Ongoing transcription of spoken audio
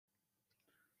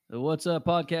What's up,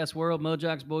 podcast world?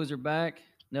 Mojox boys are back.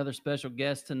 Another special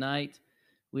guest tonight.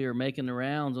 We are making the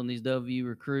rounds on these W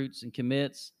recruits and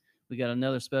commits. We got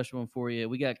another special one for you.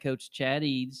 We got Coach Chad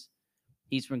Eads.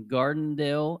 He's from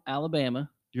Gardendale, Alabama.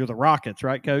 You're the Rockets,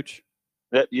 right, Coach?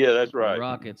 Yeah, that's right.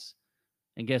 Rockets.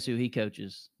 And guess who he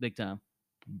coaches? Big time.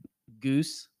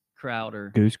 Goose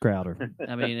Crowder. Goose Crowder.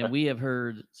 I mean, and we have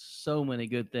heard so many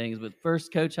good things. But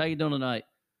first, Coach, how you doing tonight?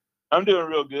 I'm doing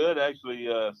real good. Actually,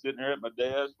 sitting here at my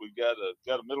desk, we've got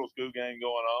a middle school game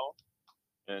going on,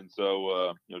 and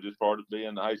so just part of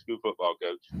being the high school football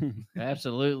coach.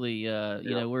 Absolutely. You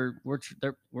know, we're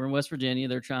in West Virginia.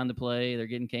 They're trying to play. They're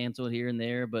getting canceled here and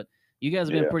there, but you guys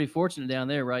have been pretty fortunate down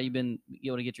there, right? You've been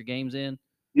able to get your games in.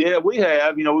 Yeah, we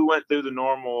have. You know, we went through the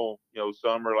normal,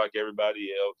 summer like everybody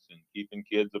else, and keeping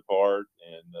kids apart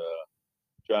and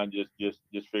trying to just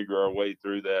figure our way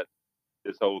through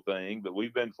this whole thing. But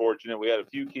we've been fortunate. We had a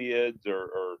few kids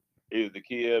or either the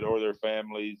kid or their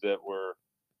families that were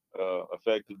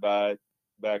affected by it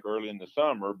back early in the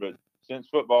summer. But since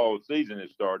football season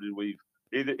has started, we've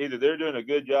either they're doing a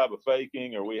good job of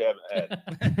faking or we haven't had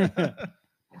it.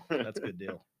 That's a good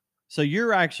deal. So you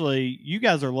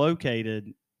guys are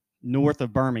located north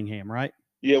of Birmingham, right?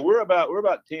 Yeah, we're about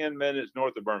 10 minutes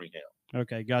north of Birmingham.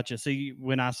 Okay, gotcha. See,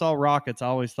 when I saw Rockets, I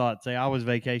always thought, I was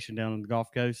vacation down on the Gulf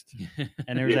Coast,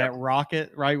 and there's that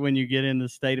rocket right when you get in the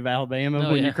state of Alabama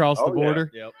when you cross the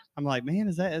border. Yeah. Yep. I'm like, man,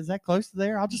 is that close to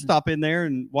there? I'll just stop in there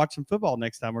and watch some football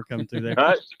next time we're coming through there.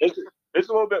 It's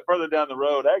a little bit further down the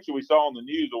road. Actually, we saw on the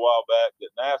news a while back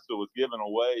that NASA was giving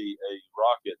away a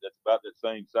rocket that's about that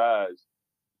same size.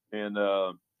 And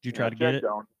did you try to get it?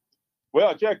 Well,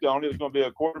 I checked on it. It was going to be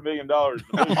 $250,000.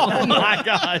 Oh my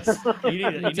gosh!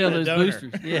 You tell those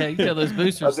boosters. Yeah, you tell those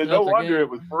boosters. I said, no wonder it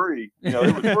was free. It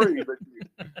was free. But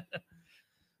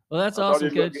well, that's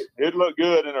awesome, Coach. It looked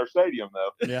good in our stadium,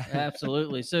 though. Yeah,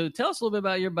 absolutely. So, tell us a little bit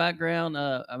about your background.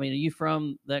 I mean, are you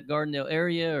from that Gardendale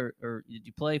area, or did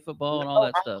you play football and all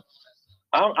that stuff?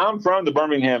 I'm from the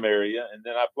Birmingham area, and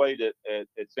then I played at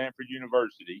Samford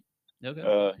University here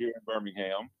in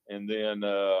Birmingham, and then.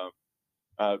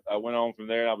 I went on from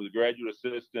there. I was a graduate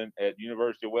assistant at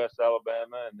University of West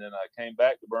Alabama, and then I came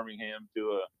back to Birmingham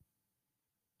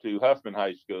to Huffman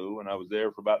High School, and I was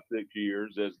there for about 6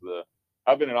 years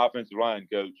I've been an offensive line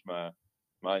coach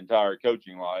my entire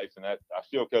coaching life, and I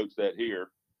still coach that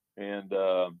here. And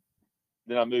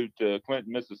then I moved to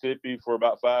Clinton, Mississippi for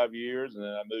about 5 years, and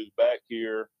then I moved back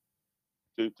here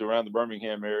to around the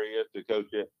Birmingham area to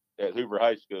coach at Hoover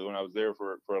High School, and I was there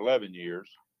for 11 years.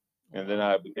 And then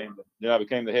I became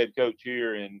the head coach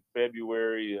here in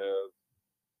February of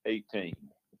 18.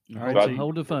 All right, so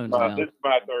hold the phones down. This is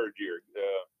my third year.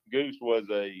 Goose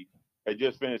had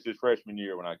just finished his freshman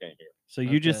year when I came here. So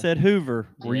you just said Hoover.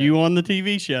 Were you on the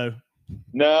TV show?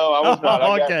 No, I was not.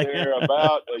 I got there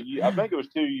about a year. I think it was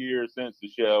 2 years since the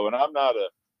show, and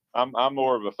I'm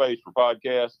more of a face for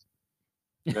podcasts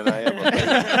than I am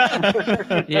a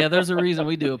face. Yeah, there's a reason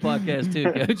we do a podcast too,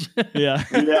 Coach. Yeah.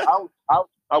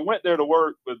 I went there to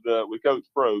work with Coach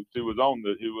Probst, who was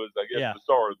I guess the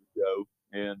star of the show,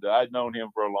 and I'd known him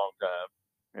for a long time.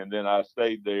 And then I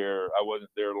stayed there. I wasn't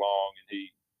there long, and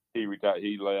he retired.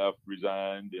 He left,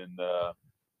 resigned, and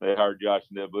they hired Josh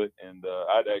Niblett. And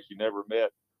I'd actually never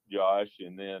met Josh,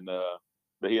 and then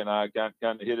but he and I kind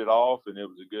of hit it off, and it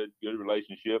was a good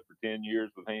relationship for 10 years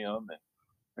with him,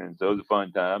 and so it was a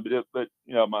fun time. But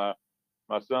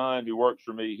my son, who works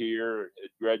for me here,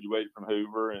 had graduated from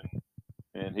Hoover,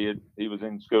 and he was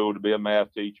in school to be a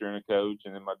math teacher and a coach,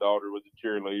 and then my daughter was a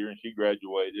cheerleader, and she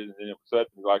graduated, and then it was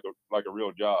suddenly like a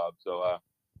real job. So I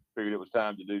figured it was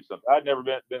time to do something. I'd never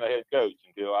been a head coach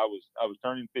until I was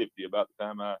turning 50 about the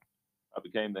time I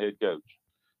became the head coach.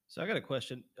 So I got a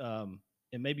question, and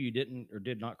maybe you didn't or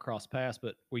did not cross paths,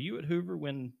 but were you at Hoover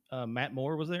when Matt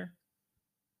Moore was there?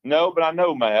 No, but I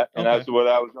know Matt, and that's what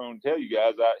I was going to tell you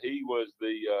guys. He was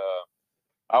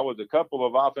I was a couple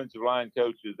of offensive line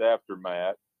coaches after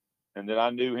Matt, and then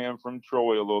I knew him from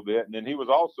Troy a little bit. And then he was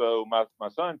also my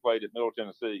son played at Middle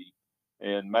Tennessee,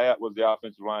 and Matt was the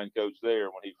offensive line coach there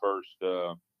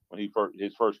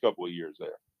his first couple of years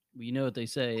there. You know what they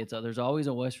say? There's always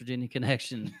a West Virginia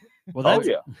connection. Well,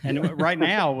 and right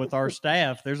now with our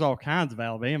staff, there's all kinds of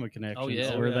Alabama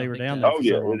connections where they were down there. Oh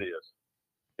yeah,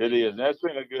 it is. And that's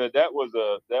been a good.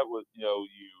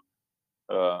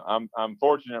 I'm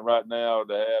fortunate right now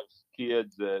to have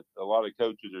kids that a lot of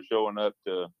coaches are showing up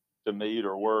to meet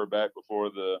or were back before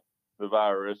the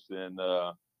virus, and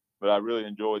but I really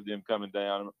enjoyed them coming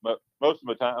down. Most of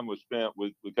my time was spent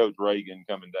with Coach Reagan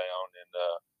coming down, and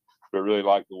but really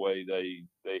liked the way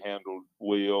they handled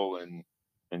Will and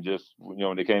just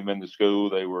when they came into school,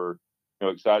 they were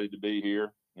excited to be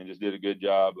here and just did a good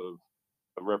job of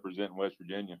representing West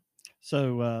Virginia.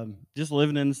 So just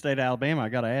living in the state of Alabama, I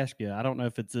got to ask you, I don't know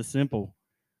if it's this simple.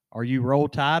 Are you Roll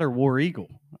Tide or War Eagle?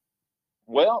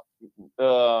 Well,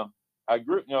 I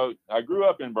grew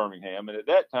up in Birmingham, and at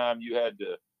that time you had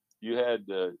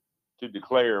to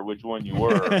declare which one you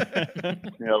were,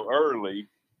 early.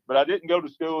 But I didn't go to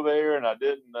school there, and I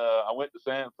didn't. I went to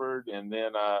Sanford, and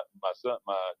then my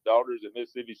daughter's at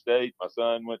Mississippi State. My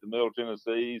son went to Middle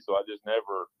Tennessee, so I just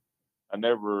never.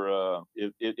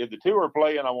 If the two are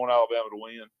playing, I want Alabama to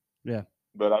win. Yeah.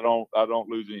 But I don't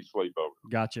lose any sleep over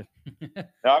it. Gotcha.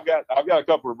 Now I've got a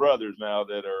couple of brothers now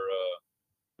that are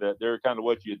that they're kind of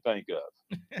what you'd think of.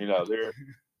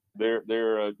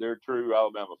 They're true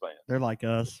Alabama fans. They're like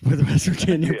us with West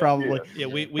Virginia, probably. Yeah,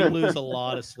 we lose a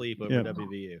lot of sleep over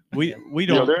WVU. We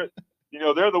don't.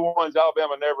 They're the ones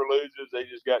Alabama never loses.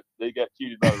 They got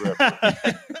cheated by the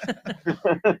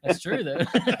referee. That's true, though.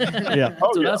 Yeah,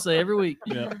 that's what I say every week.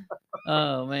 Yeah.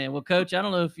 Oh man, well, Coach, I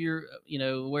don't know if you're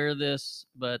aware of this,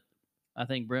 but I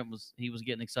think Brent was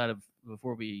getting excited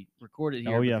before we recorded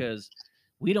here because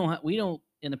we don't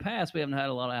in the past we haven't had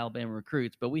a lot of Alabama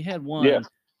recruits, but we had one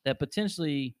that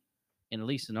potentially, and at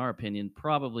least in our opinion,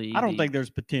 probably. I don't think there's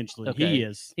potentially.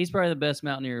 Okay. He's probably the best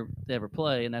Mountaineer to ever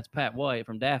play, and that's Pat White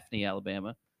from Daphne,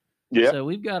 Alabama. Yeah. So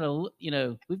we've got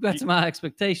some high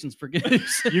expectations for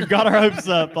Goose. You've got our hopes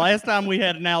up. Last time we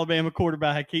had an Alabama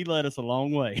quarterback, he led us a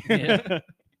long way. Yeah,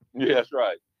 that's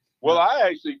right. Well, I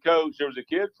actually coached. There was a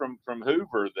kid from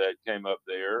Hoover that came up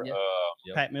there. Yep.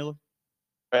 Pat Miller.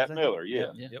 Pat Miller, yeah.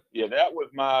 That was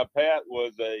Pat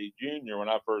was a junior when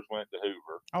I first went to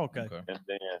Hoover. Oh, okay.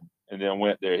 And then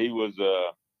went there. He was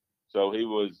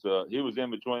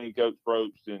in between Coach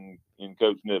Probst and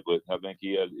Coach Niblett. I think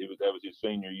that was his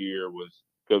senior year, was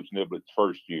Coach Niblett's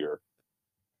first year,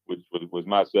 which was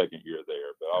my second year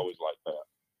there. But I always liked Pat.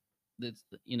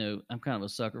 I'm kind of a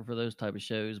sucker for those type of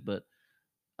shows, but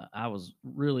I was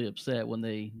really upset when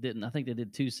they didn't. I think they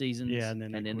did 2 seasons. Yeah, and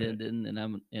then didn't. And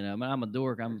I'm a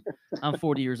dork. I'm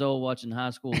 40 years old watching high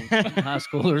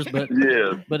schoolers,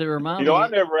 but it reminds me. I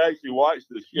never actually watched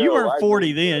the show. You weren't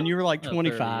 40 then. You were like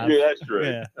 25. Yeah, that's true.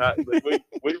 Yeah.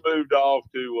 We moved off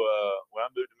to when I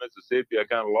moved to Mississippi. I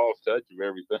kind of lost touch of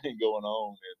everything going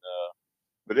on,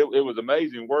 but it was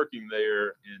amazing working there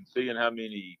and seeing how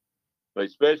many,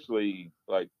 especially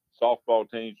like softball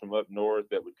teams from up north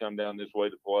that would come down this way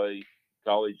to play,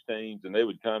 college teams, and they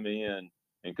would come in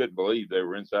and couldn't believe they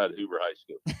were inside Hoover High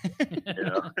School. And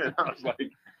I was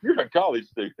like, "You're a college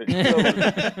student."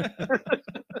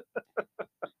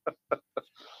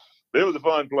 It was a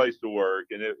fun place to work,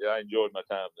 and I enjoyed my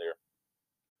time there.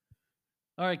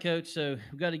 All right, Coach. So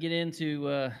we've got to get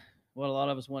into what a lot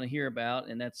of us want to hear about,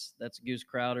 and that's Goose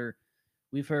Crowder.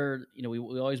 We've heard, we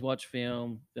always watch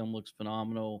film. Film looks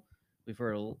phenomenal. We've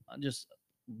heard just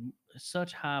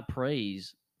such high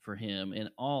praise for him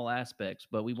in all aspects,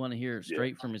 but we want to hear it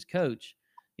straight from his coach,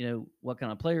 what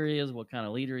kind of player he is, what kind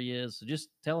of leader he is. So just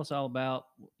tell us all about,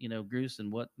 Goose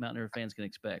and what Mountaineer fans can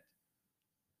expect.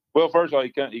 Well, first of all,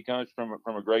 he comes from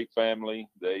a great family.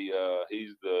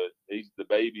 He's the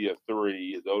baby of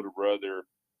 3. His older brother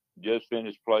just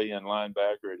finished playing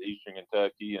linebacker at Eastern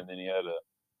Kentucky, and then he had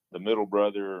the middle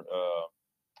brother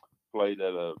played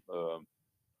at a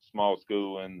small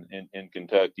school in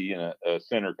Kentucky and a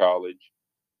center college,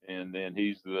 and then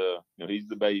he's the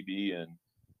baby,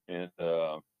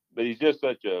 but he's just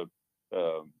such a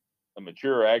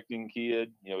mature acting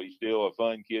kid. He's still a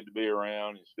fun kid to be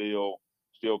around. He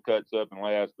still cuts up and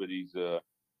laughs, but he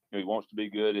wants to be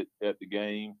good at the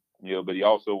game. But he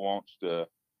also wants to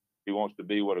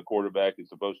be what a quarterback is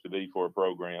supposed to be for a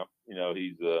program.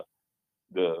 He's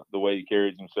the way he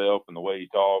carries himself and the way he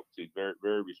talks. He's very,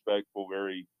 very respectful,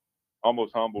 very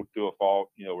almost humble to a fault,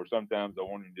 where sometimes I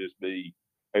want him to just be,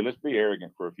 hey, let's be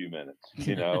arrogant for a few minutes,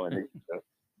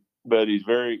 but he's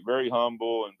very, very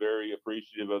humble and very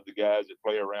appreciative of the guys that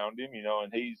play around him,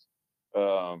 and he's,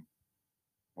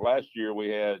 last year we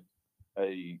had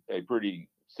a pretty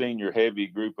senior heavy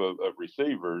group of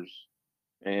receivers,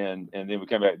 and then we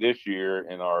come back this year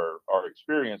and our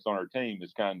experience on our team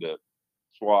is kind of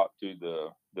swapped to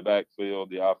the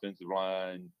backfield, the offensive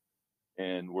line,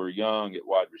 and we're young at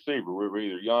wide receiver. We're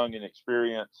either young in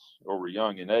experience or we're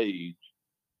young in age,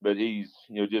 but he's,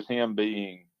 just him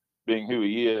being who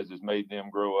he is has made them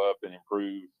grow up and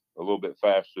improve a little bit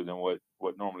faster than what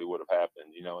normally would have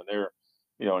happened, and they're,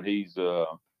 and he's, I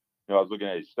was looking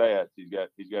at his stats. He's got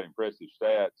impressive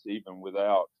stats even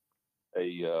without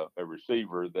a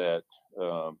receiver that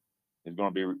is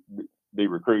going to be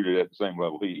recruited at the same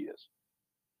level he is.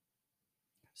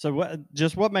 So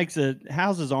what makes it?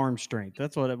 How's his arm strength?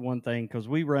 That's one thing, because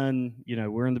we run.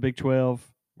 We're in the Big 12.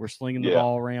 We're slinging the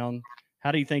ball around.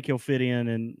 How do you think he'll fit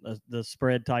in the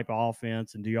spread type of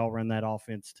offense? And do y'all run that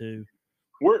offense too?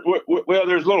 Well,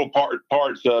 there's little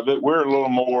parts of it. We're a little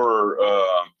more.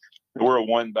 We're a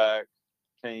one back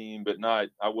team, but not.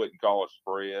 I wouldn't call it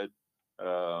spread.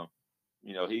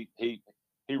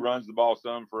 He runs the ball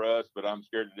some for us, but I'm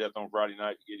scared to death on Friday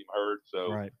night to get him hurt.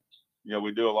 So, right.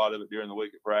 We do a lot of it during the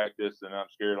week at practice, and I'm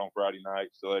scared on Friday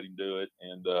nights to let him do it.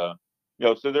 And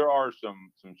so there are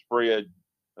some spread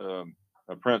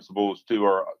principles to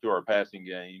our passing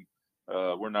game.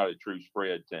 We're not a true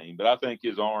spread team, but I think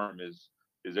his arm is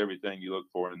everything you look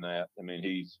for in that. I mean,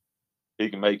 he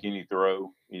can make any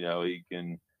throw. He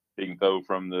can throw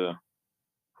from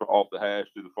off the hash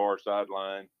to the far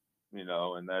sideline.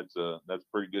 And that's a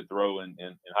pretty good throw in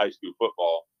high school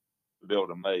football to be able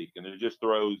to make. And there's just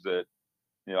throws that,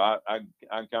 I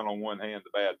can count on one hand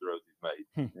the bad throws he's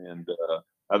made. And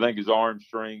I think his arm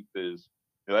strength is,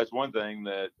 that's one thing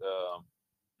that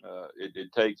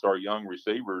it takes our young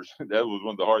receivers. That was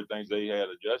one of the hard things they had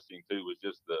adjusting to, was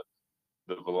just the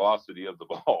velocity of the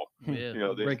ball.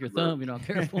 Yeah, break your thumb, you're not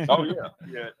careful. Oh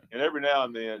yeah. And every now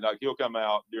and then, like, he'll come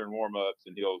out during warm-ups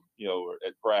and he'll,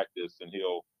 at practice, and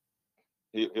he'll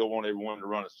want everyone to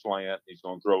run a slant. He's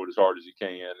going to throw it as hard as he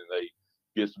can, and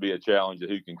gets to be a challenge of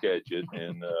who can catch it.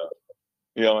 And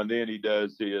and then he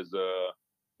does his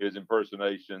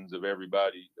impersonations of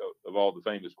everybody, of all the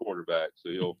famous quarterbacks. So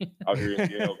he'll out here,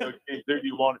 who do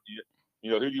you want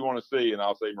to see? And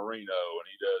I'll say Marino, and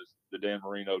he does the Dan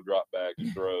Marino drop back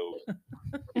and throw.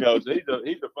 So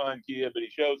he's a fun kid, but he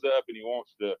shows up and he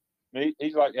wants to.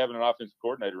 He's like having an offensive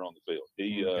coordinator on the field.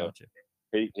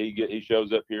 He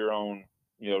shows up here on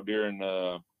during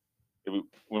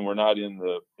when we're not in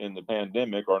the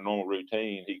pandemic, our normal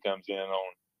routine. He comes in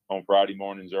on Friday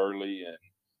mornings early,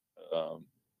 and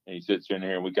he sits in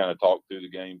here and we kind of talk through the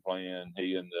game plan.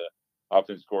 He and the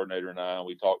offensive coordinator and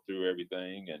we talk through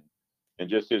everything and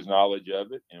just his knowledge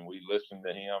of it, and we listen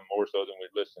to him more so than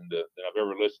I've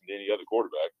ever listened to any other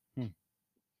quarterback.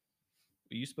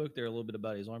 You spoke there a little bit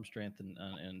about his arm strength and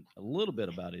a little bit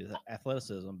about his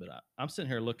athleticism, but I'm sitting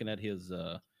here looking at his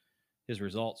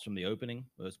results from the opening.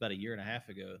 It was about a year and a half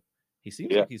ago. He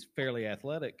seems like he's fairly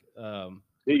athletic.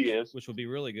 Which will be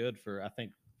really good I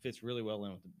think fits really well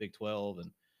in with the Big 12,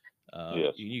 and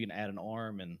you can add an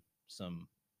arm and some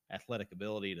athletic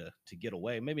ability to get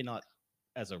away. Maybe not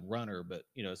as a runner, but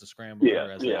as a scrambler,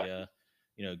 a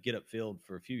get upfield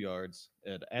for a few yards.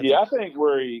 I think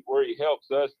where he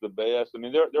helps us the best. I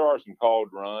mean, there are some called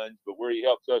runs, but where he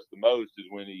helps us the most is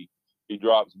when he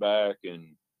drops back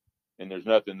and there's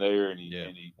nothing there, and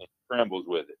he scrambles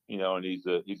with it. And he's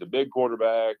a big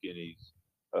quarterback, and he's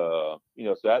so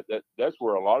that's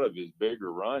where a lot of his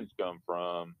bigger runs come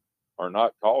from, are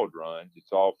not called runs.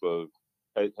 It's off of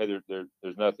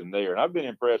there's nothing there. And I've been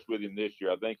impressed with him this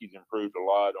year. I think he's improved a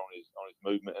lot on his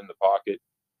movement in the pocket.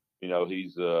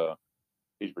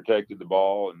 He's protected the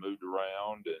ball and moved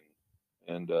around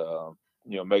and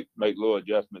make little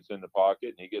adjustments in the pocket,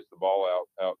 and he gets the ball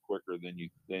out quicker than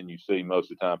you see most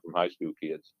of the time from high school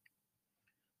kids.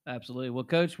 Absolutely. Well,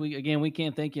 Coach, we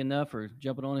can't thank you enough for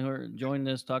jumping on here, joining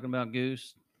us, talking about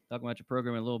Goose, talking about your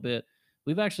program in a little bit.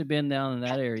 We've actually been down in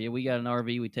that area. We got an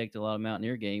RV. We take to a lot of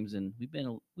Mountaineer games, and we've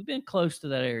been close to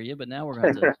that area. But now we're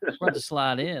going to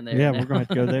slide in there. Yeah, we're going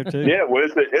to go there too. Yeah, well,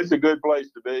 it's a good place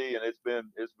to be, and it's been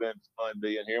fun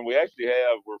being here. And we're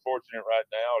fortunate right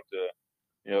now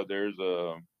to, there's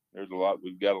a lot.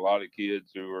 We've got a lot of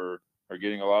kids who are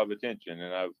getting a lot of attention,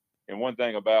 and one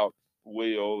thing about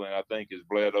Will, and I think has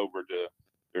bled over to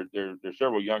there's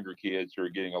several younger kids who are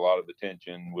getting a lot of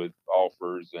attention with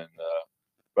offers, and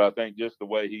but I think just the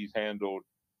way he's handled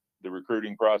the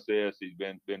recruiting process, he's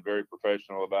been very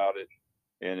professional about it,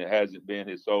 and it hasn't been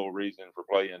his sole reason for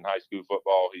playing high school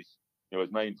football. He's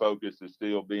his main focus is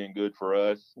still being good for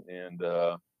us, and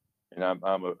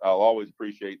I'll always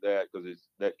appreciate that, because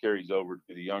that carries over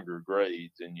to the younger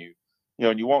grades, and you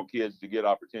want kids to get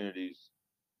opportunities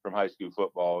from high school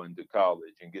football into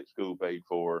college and get school paid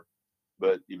for,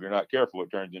 but if you're not careful, it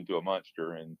turns into a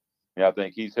monster. And I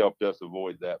think he's helped us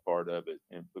avoid that part of it,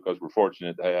 and because we're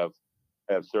fortunate to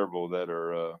have several that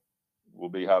will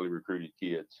be highly recruited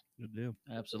kids. Good deal.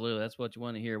 Absolutely, that's what you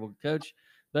want to hear. Well, Coach,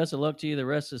 best of luck to you the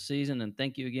rest of the season, and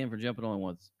thank you again for jumping on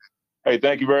with us. Hey,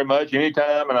 thank you very much.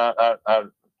 Anytime, and I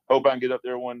hope I can get up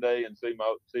there one day and see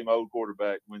my old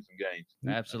quarterback win some games.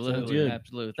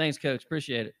 Absolutely. Thanks, Coach.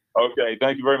 Appreciate it. Okay,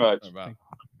 thank you very much. Bye.